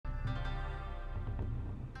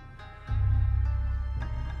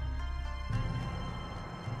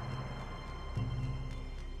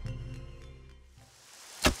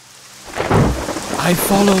I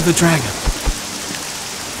follow the dragon.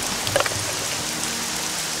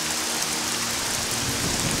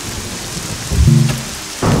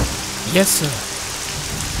 Yes, sir.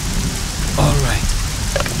 All right.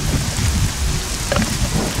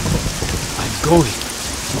 I'm going.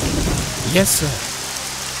 Yes, sir.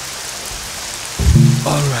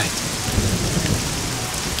 All right.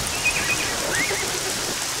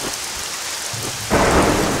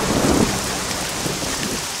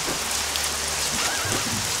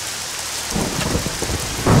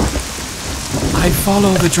 I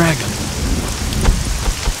follow the dragon.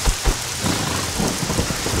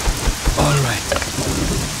 All right.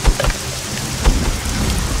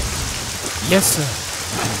 Yes, sir.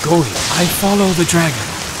 I'm going. I follow the dragon.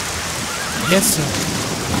 Yes, sir.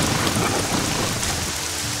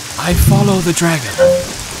 I follow the dragon.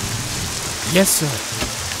 Yes, sir.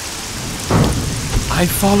 I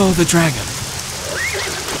follow the dragon.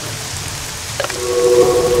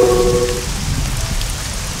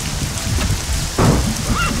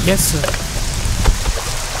 Yes, sir.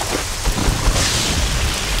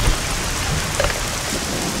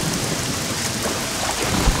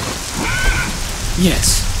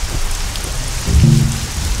 Yes.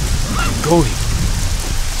 I'm going.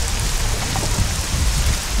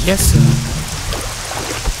 Yes, sir.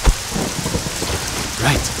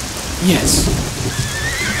 Right. Yes.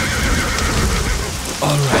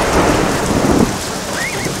 All right.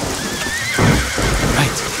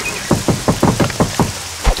 Right.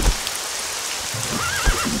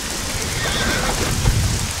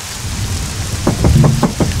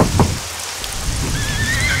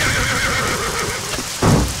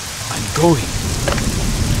 Going.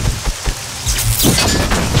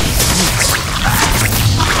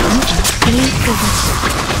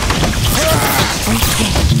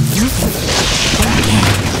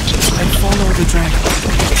 I follow the dragon.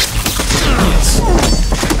 Yes.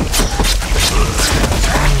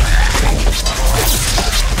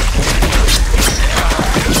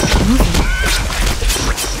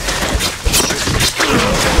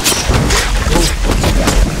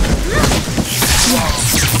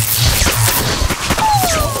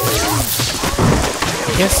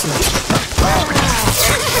 Yes, sir.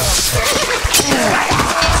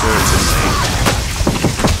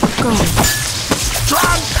 Go.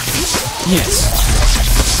 Yes.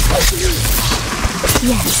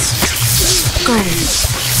 Yes. Go.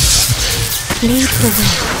 Lead the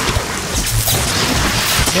way.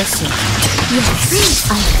 Yes, sir. Yes.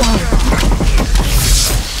 I follow.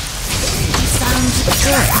 Sounds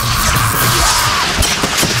good.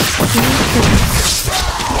 Lead the way.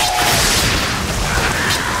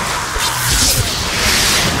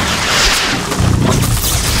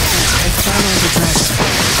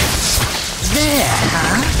 There,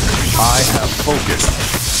 huh? I have focused.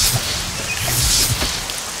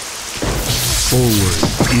 Forward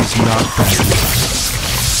is not that way.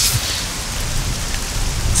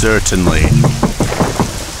 Certainly.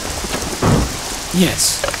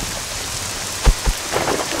 Yes.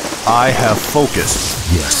 I have focused.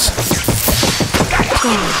 Yes.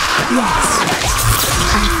 Go. Yes.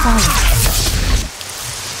 I follow.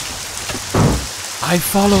 I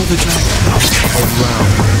follow the dragon.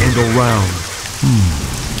 Around and around.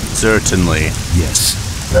 Certainly. Yes.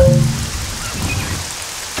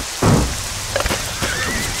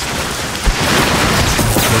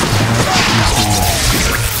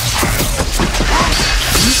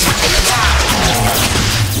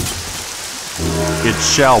 It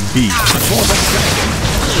shall be.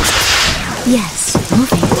 Yes.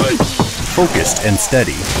 Moving. Focused and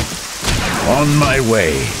steady. On my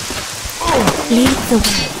way. Lead the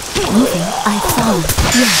way. Moving. I follow.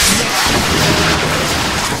 Yes.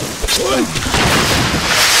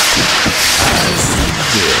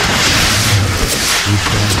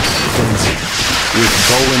 With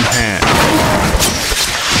bow in hand.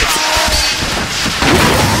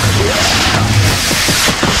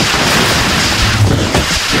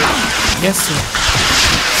 Yes, sir.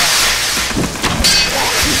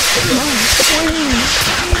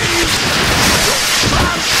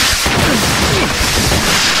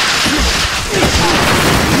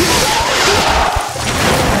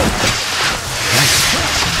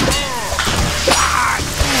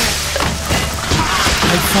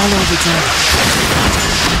 I follow the dragon.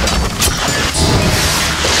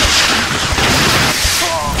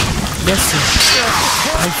 Yes, sir.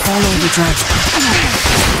 I follow the dragon.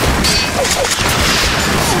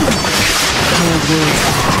 Your word.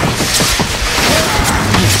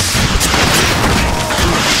 Yes.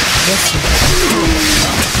 Yes, sir.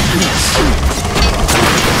 Yes.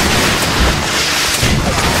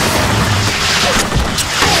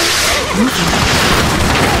 Moving.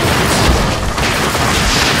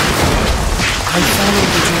 I follow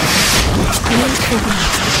the dragon. Lead the way.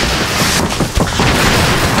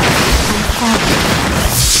 I follow.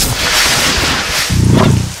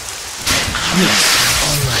 Yes,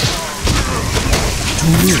 all right. To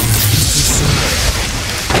live is to serve.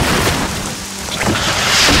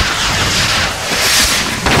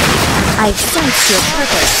 I sense your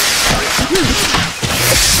purpose.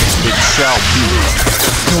 It shall be.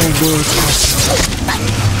 No words are spoken.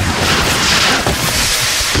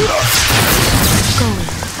 Going.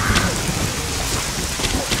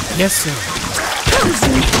 Yes, sir. Who's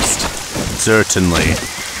next? Certainly.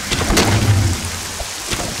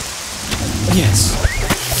 Yes.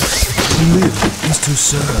 To live is to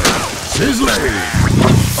serve. Sizzling!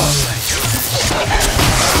 All right.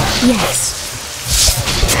 Yes.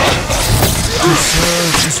 To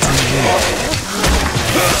serve is to live.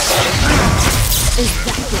 Is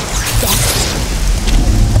that your best?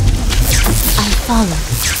 I follow.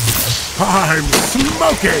 I'm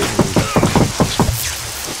smoking!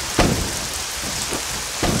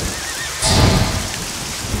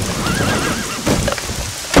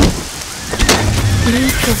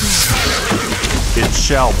 Lead the way. It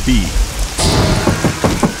shall be.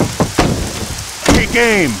 Take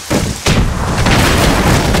aim!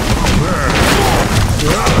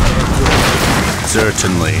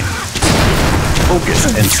 Certainly. Focused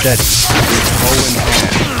and steady. With bow in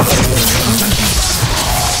hand.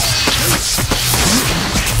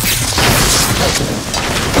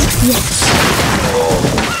 Yes.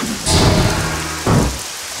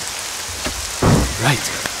 Right.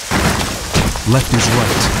 Left is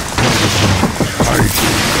right. Right is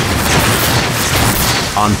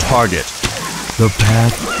wrong. On target. The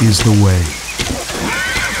path is the way.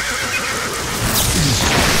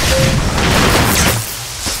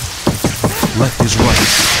 Left is right.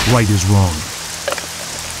 Right is wrong.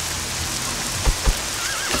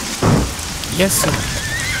 Yes, sir.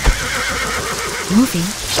 Moving.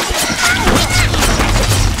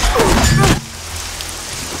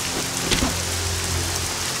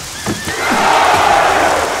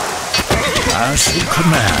 As you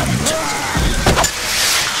command.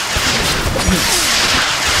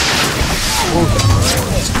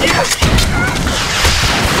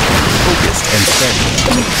 Focused and steady.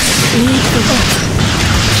 Lead the way.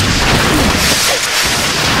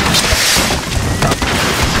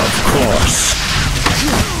 Of course.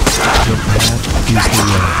 The path is the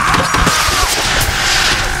way.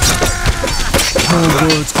 No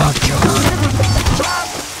words are just.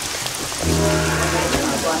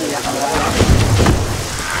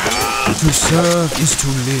 To serve is to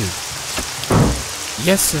live.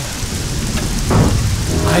 Yes, sir.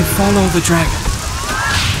 I follow the dragon.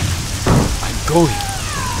 I'm going.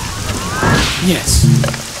 Yes.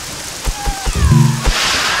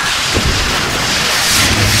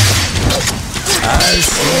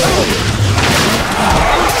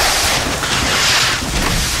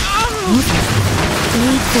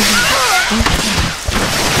 Lead the way. Okay.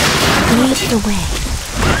 Lead the way.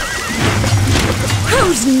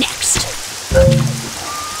 Who's next?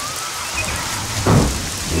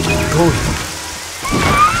 Going.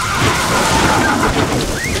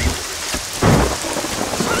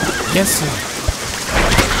 Yes, sir.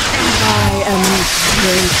 I am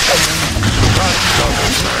grateful.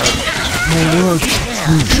 No word.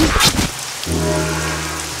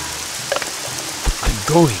 I'm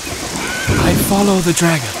going. I follow the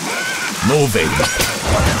dragon. Moving.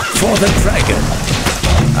 For the dragon.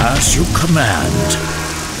 As you command.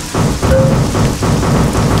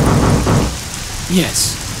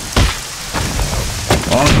 Yes.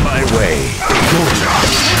 On my way.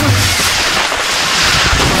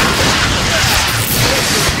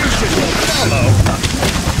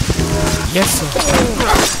 Yes, sir.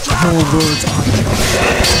 No words are just.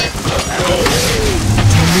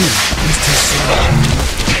 To live is to serve.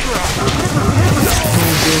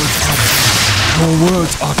 No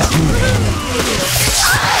words are true.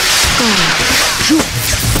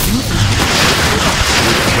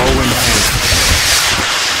 Bow in hand.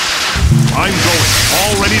 I'm going.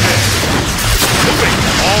 Already there. Moving.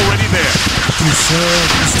 Already there. To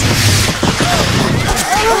serve is to live.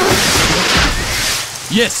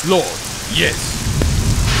 Yes, Lord. Yes.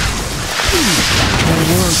 No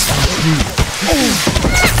words are true.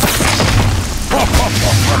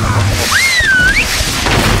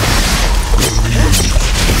 Yes.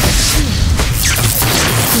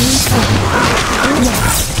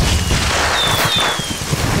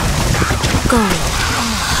 Going.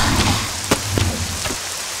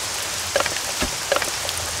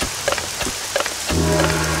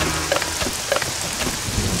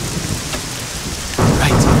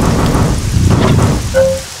 Right.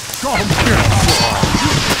 Come here.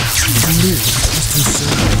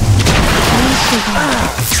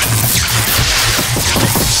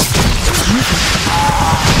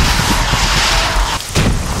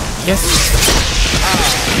 Yes, sir.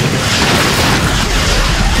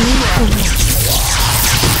 Lead the way.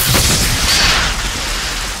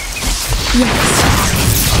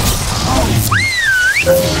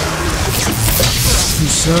 To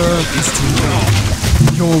serve is to reign.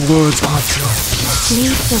 Your words are just.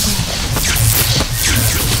 Lead the way.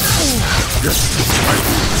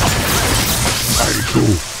 I do.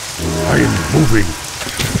 I am moving.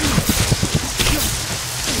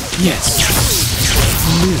 Yes. To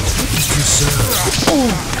live is to serve.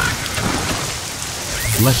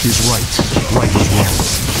 Left is right, right is wrong.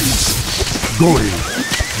 Going.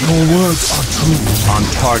 Your words are true. On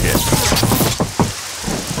target.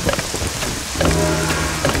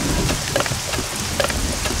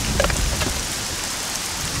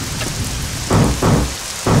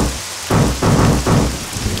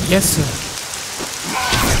 Yes, sir.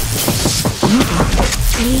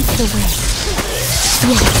 Lead the way.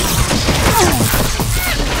 Yes.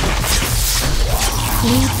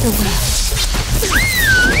 Lead the way.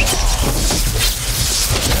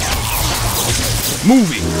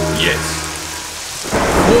 Moving. Yes.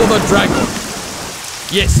 For the dragon.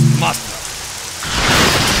 Yes, master.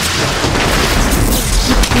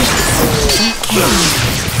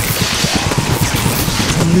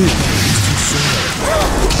 To live is to serve.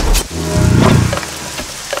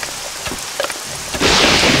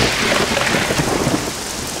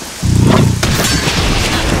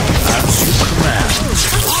 As you command.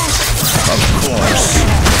 Of course.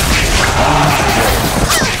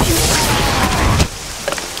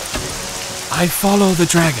 I follow the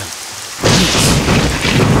dragon.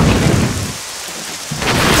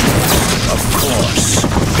 Of course.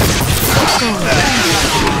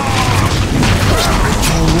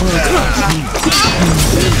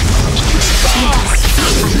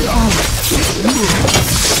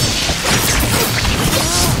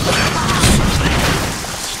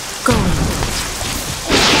 Going.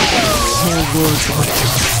 Your words are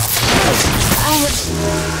just.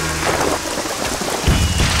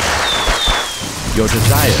 Your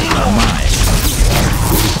desires are mine.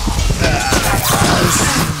 As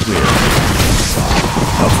you will.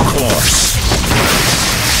 Of course.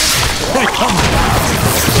 They come.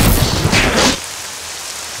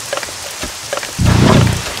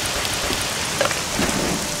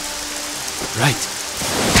 Right.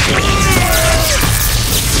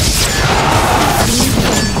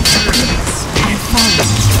 I follow.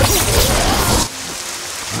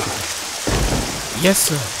 Yes,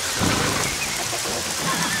 sir.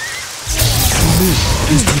 To live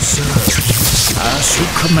is to serve. As you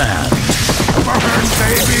command. Burn,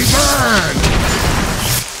 baby, burn!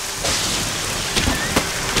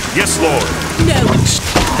 Yes, Lord.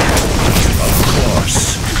 Of course.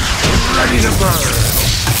 Ready to burn.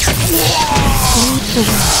 Lead the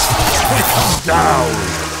way. Down.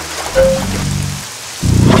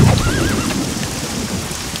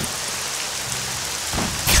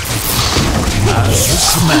 As you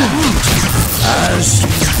command. As you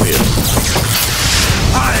will.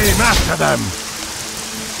 I'm after them.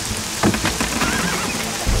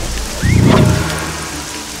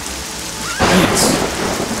 Yes.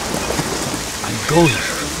 I'm going.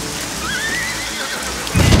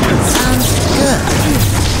 Sounds good.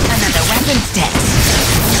 Another weapons test.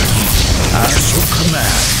 As you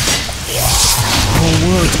command. Your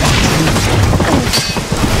words are true.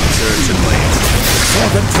 Certainly. For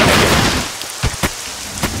the dragon.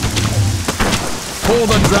 For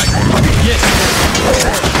the dragon. Yes.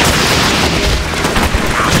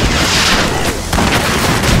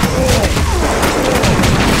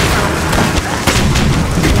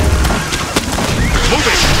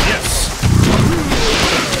 Moving. Yes.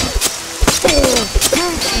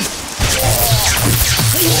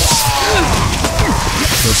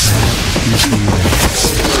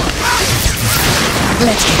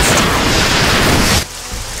 Let's get started.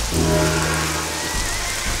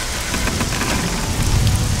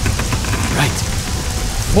 Right.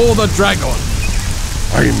 For the dragon.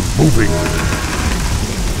 I'm moving.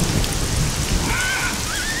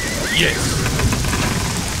 Yes.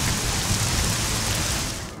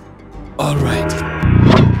 All right.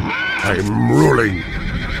 I'm ruling.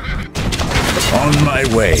 On my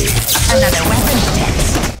way. Another weapons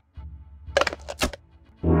test.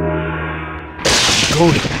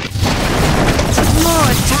 Going.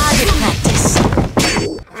 More target practice.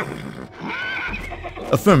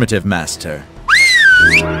 Affirmative, Master.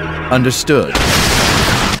 Understood.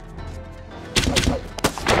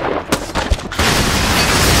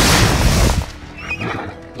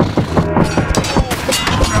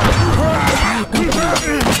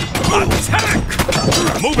 Attack!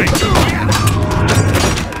 Moving.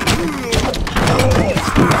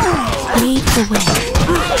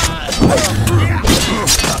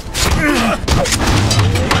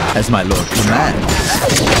 As my lord commands.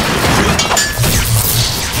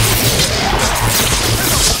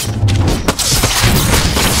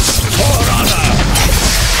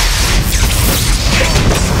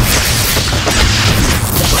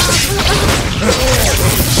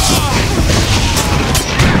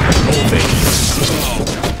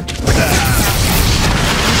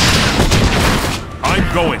 I'm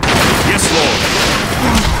going. Yes, Lord.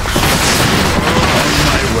 On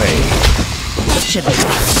my way. That should be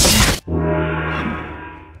fine.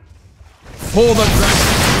 For the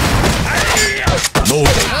dragon.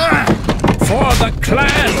 Moving. For the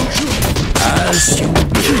clan. As you will.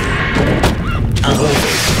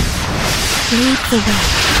 Moving. Lead the way.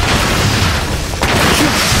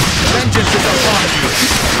 Vengeance is upon you.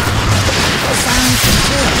 Sounds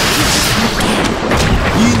good.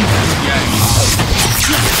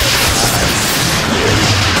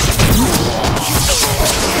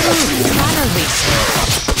 Battle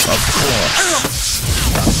research. Of course.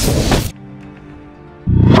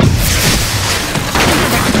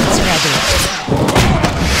 It's ready.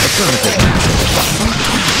 Affirmative.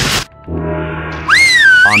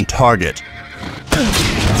 On target.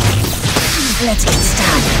 Let's get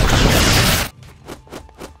started.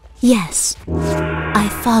 Yes, I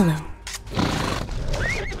follow.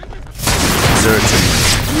 Certain.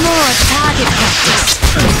 More target practice.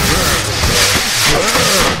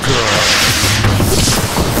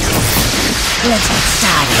 Let's get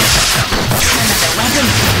started. Another weapon.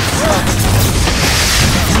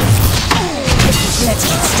 Let's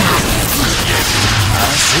get started.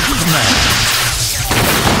 Superman.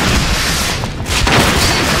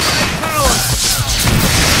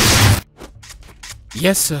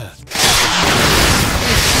 Yes, sir.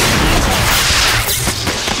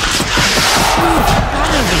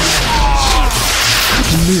 Battle research.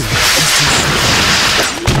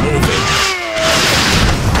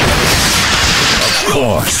 Of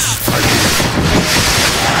course.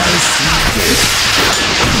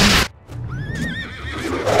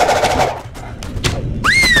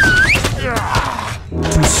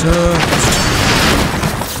 To serve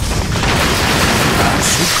as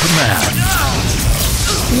you command.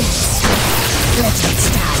 Let's get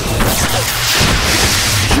started.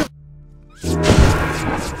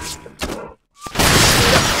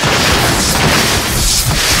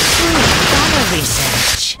 Battle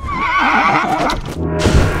research.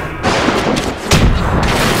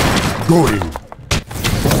 Going.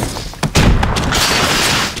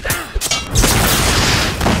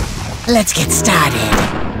 Let's get started.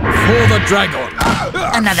 For the dragon.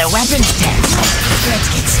 Another weapons test. Let's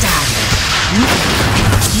get started.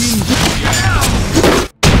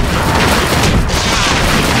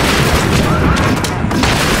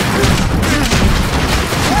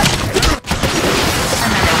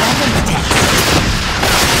 Another weapons test.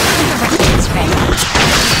 It's ready.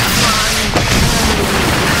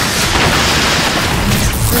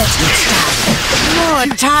 Let's get started. More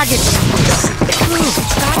target practice.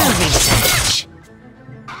 Battle research.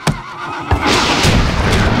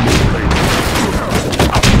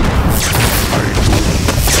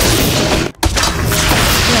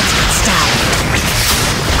 Let's get started.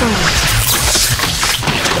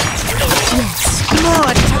 Yes,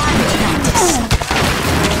 more target practice.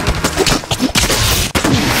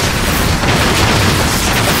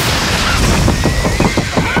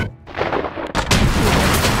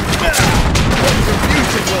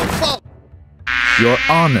 Your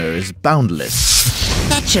honor is boundless.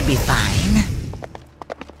 That should be fine.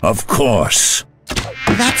 Of course.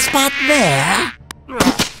 That spot there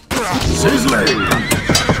Sizzling.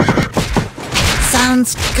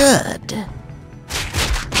 sounds good.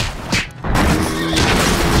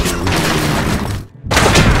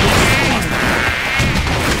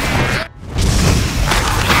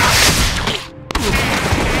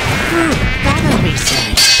 Battle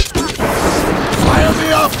research. Fire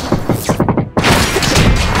me up.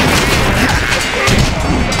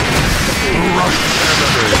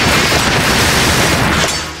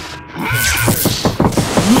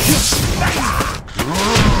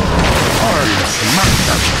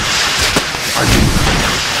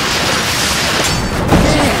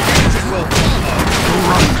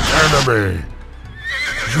 Enemy.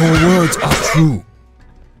 Your words are true.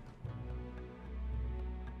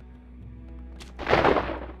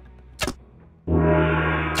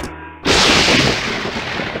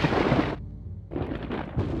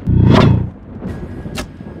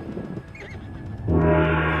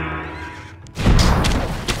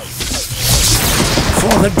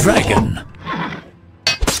 For the dragon.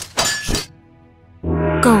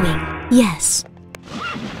 Going. Yes.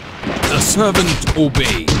 The servant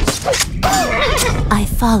obeys. I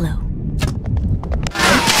follow.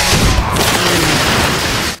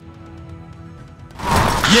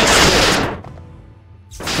 Yes,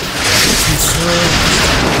 Lord.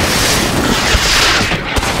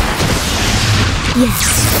 Yes.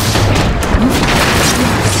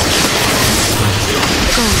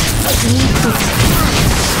 Go. Lead the way.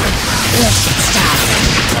 Let's get started.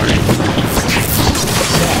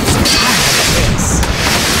 Yes, I have this.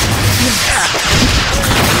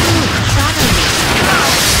 Follow me.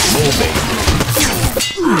 Moving.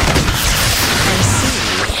 I see.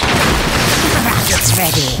 The rocket's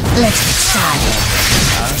ready. Let's get started.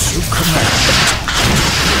 As you command.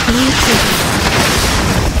 Lead the way.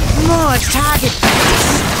 More target practice.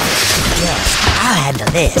 Yes, I'll handle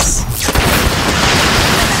this.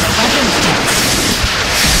 Another weapons test.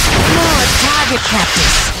 More target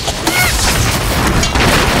practice.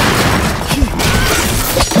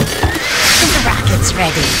 The rocket's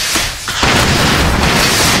ready.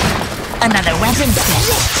 Another weapons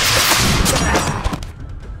test.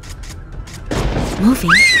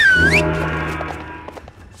 Moving.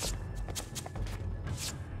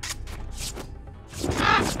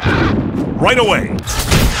 Right away.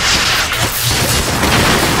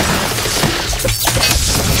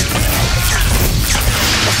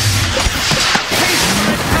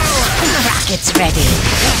 The rocket's ready.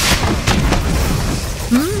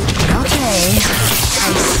 Okay. I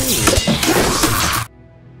see.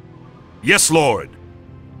 Yes, Lord.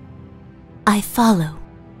 I follow.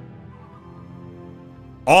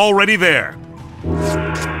 Already there.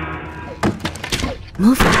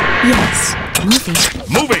 Moving. Yes. Moving.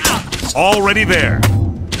 Moving. Already there.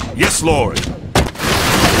 Yes, Lord. Another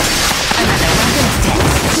weapons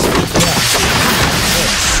test. Yes, I'll have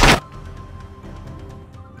this.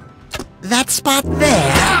 That spot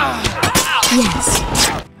there. Yes.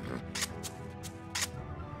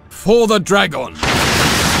 For the dragon.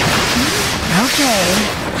 Okay,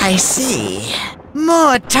 I see.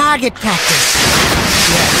 More target practice.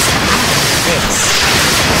 Yes, I'll have this.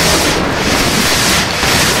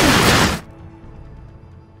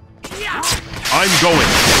 I'm going.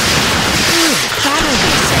 Follow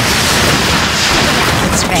me, sir. The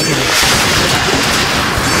rocket's ready.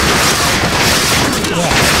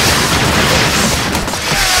 Yes.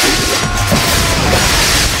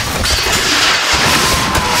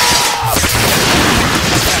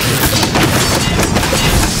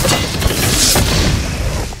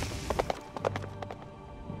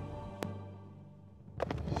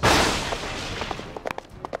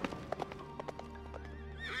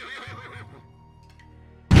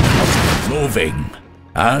 Moving.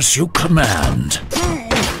 As you command.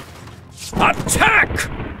 Attack!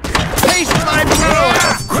 Taste my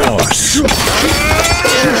power! Of course.